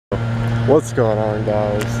What's going on,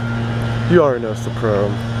 guys? You already know it's the Pro.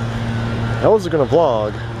 I wasn't gonna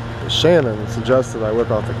vlog, but Shannon suggested I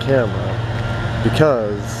whip out the camera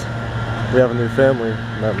because we have a new family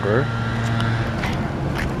member.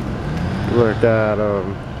 Look at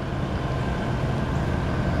him.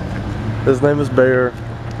 His name is Bear.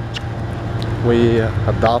 We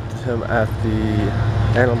adopted him at the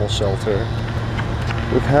animal shelter.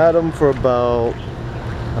 We've had him for about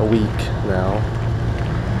a week now.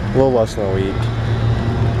 A little less than a week.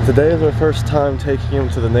 Today is our first time taking him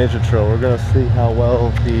to the nature trail. We're gonna see how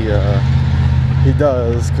well he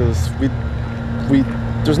does, because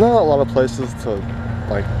there's not a lot of places to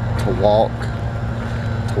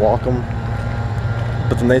walk him,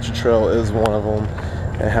 but the nature trail is one of them.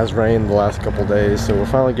 It has rained the last couple days, so we're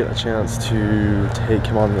finally getting a chance to take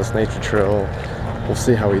him on this nature trail. We'll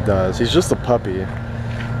see how he does. He's just a puppy.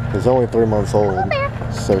 He's only 3 months old,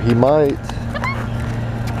 so he might.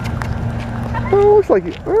 Well, looks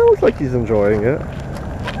like he's enjoying it.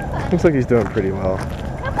 Looks like he's doing pretty well.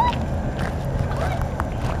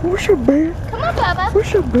 What's your bear? Come on, Bubba.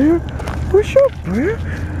 What's your bear? What's your bear?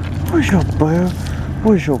 What's your bear?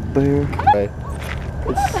 What's your bear? Come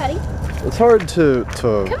on, buddy. It's hard to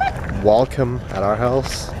walk him at our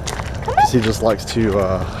house because he just likes to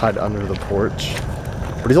hide under the porch.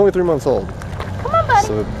 But he's only 3 months old. Come on, buddy.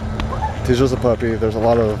 So he's just a puppy. There's a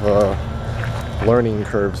lot of learning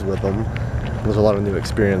curves with him. There's a lot of new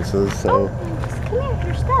experiences, so come here,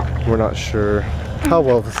 you're stuck. we're not sure how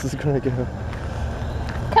well this is gonna go.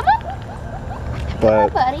 Come on. But Come on,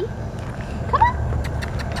 buddy. Come on.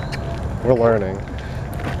 we're learning.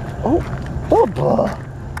 Oh, Bubba.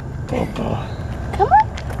 Bubba. Come on.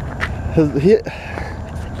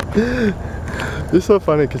 It's so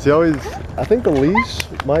funny because he always, I think the leash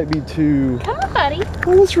might be too. Come on, buddy.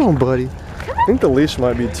 Oh, what's wrong, buddy? Come I think the leash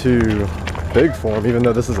might be too big for him, even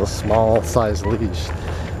though this is a small size leash.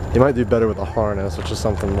 He might do better with a harness, which is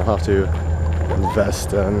something we'll have to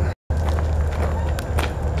invest in.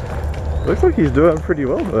 Looks like he's doing pretty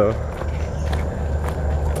well though.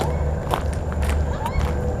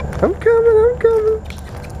 I'm coming.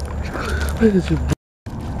 Where is your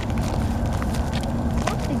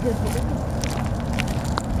That's a good boy.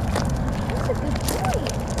 That's a good boy.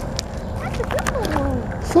 That's a good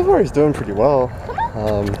boy. So far he's doing pretty well. Come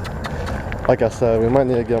on. Like I said, we might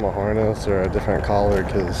need to get him a harness or a different collar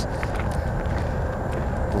because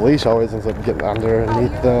the leash always ends up getting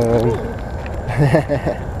underneath them.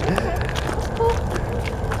 That's cool.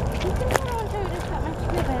 You can hold on to it if that makes you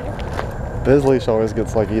feel better. But his leash always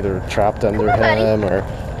gets like either trapped under him or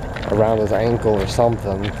around his ankle or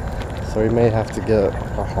something. So we may have to get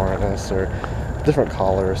a harness or a different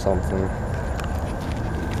collar or something.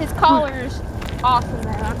 His collar's awesome though.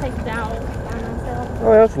 I'll take it down by myself.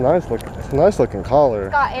 Oh, that's a nice look. It's a nice looking collar.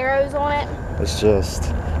 It's got arrows on it. It's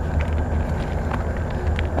just,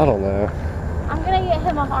 I don't know. I'm gonna get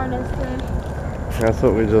him a harness soon. That's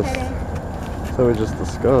what we just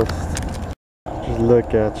discussed. Just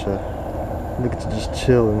look at you. Look at you just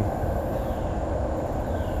chilling.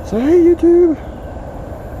 So hey YouTube.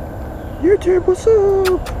 YouTube, what's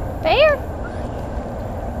up? Bear,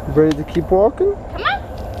 Ready to keep walking? come on.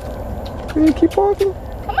 Ready to keep walking?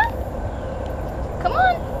 Come on. Come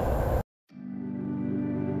on.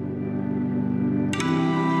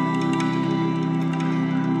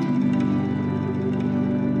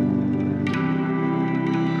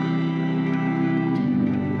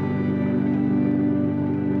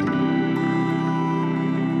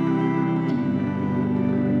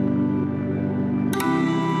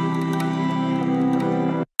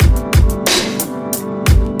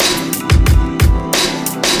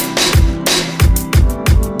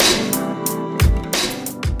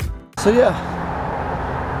 So yeah,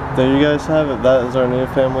 there you guys have it. That is our new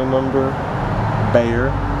family member, Bear.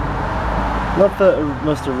 Not the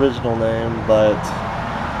most original name, but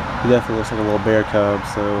he definitely looks like a little bear cub.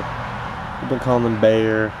 So we've been calling him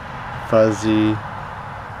Bear, Fuzzy.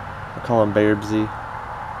 I call him Bearbsy.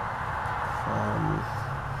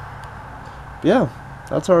 Yeah,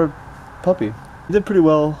 that's our puppy. He did pretty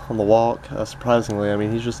well on the walk, surprisingly. I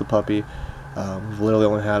mean, he's just a puppy. We've literally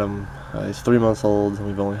only had him. He's 3 months old, and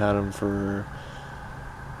we've only had him for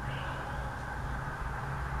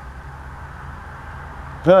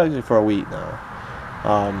actually for a week now.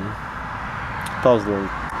 Thought it was a little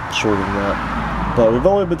shorter than that, but we've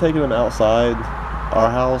only been taking him outside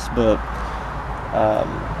our house. But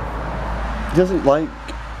he doesn't like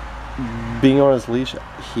being on his leash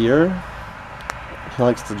here. He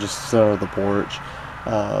likes to just sit under the porch,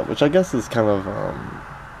 which I guess is kind of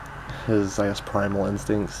his, I guess, primal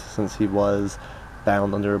instincts, since he was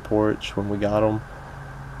bound under a porch when we got him.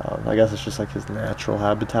 I guess it's just like his natural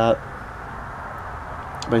habitat.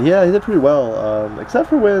 But yeah, he did pretty well, except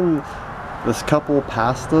for when this couple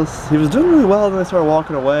passed us. He was doing really well, and then they started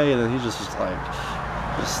walking away, and then he just was like,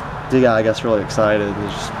 he got, I guess, really excited, and he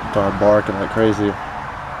just started barking like crazy.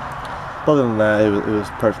 Other than that, it was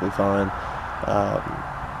perfectly fine.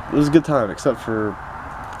 It was a good time, except for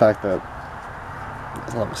the fact that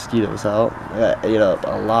there's a lot of mosquitoes out. I got ate up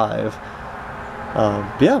alive.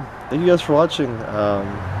 But yeah, thank you guys for watching.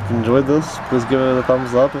 If you enjoyed this, please give it a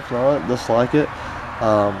thumbs up. If not, dislike it.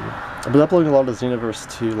 I've been uploading a lot of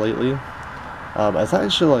Xenoverse 2 lately. It's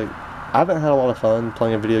actually like, I haven't had a lot of fun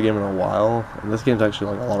playing a video game in a while, and this game's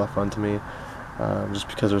actually like a lot of fun to me, just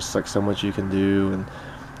because there's like so much you can do, and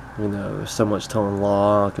you know, there's so much to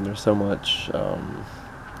unlock, and there's so much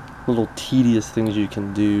little tedious things you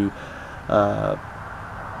can do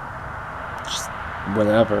just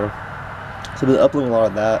whenever. So I've been uploading a lot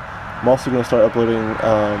of that. I'm also going to start uploading,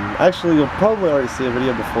 actually you'll probably already see a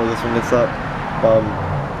video before this one gets up.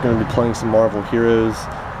 I'm going to be playing some Marvel Heroes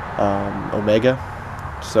Omega.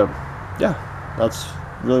 So yeah, that's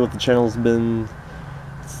really what the channel's been.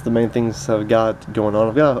 It's the main things I've got going on.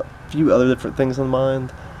 I've got a few other different things in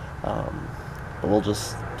mind, but we'll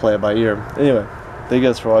just play it by ear. Anyway, thank you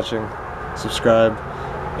guys for watching. Subscribe,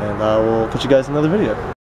 and I will catch you guys in another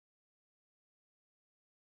video.